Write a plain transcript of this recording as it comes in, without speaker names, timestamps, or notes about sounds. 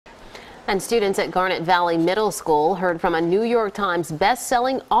And students at Garnet Valley Middle School heard from a New York Times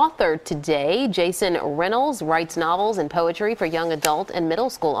best-selling author today. Jason Reynolds writes novels and poetry for young adult and middle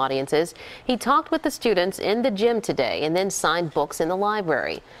school audiences. He talked with the students in the gym today and then signed books in the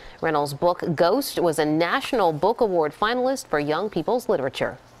library. Reynolds' book Ghost was a National Book Award finalist for young people's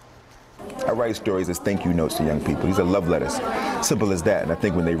literature. I write stories as thank you notes to young people. These are love letters. Simple as that. And I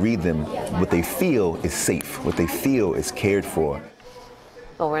think when they read them, what they feel is safe. What they feel is cared for.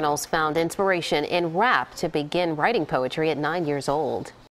 Well, Reynolds found inspiration in rap to begin writing poetry at 9 years old.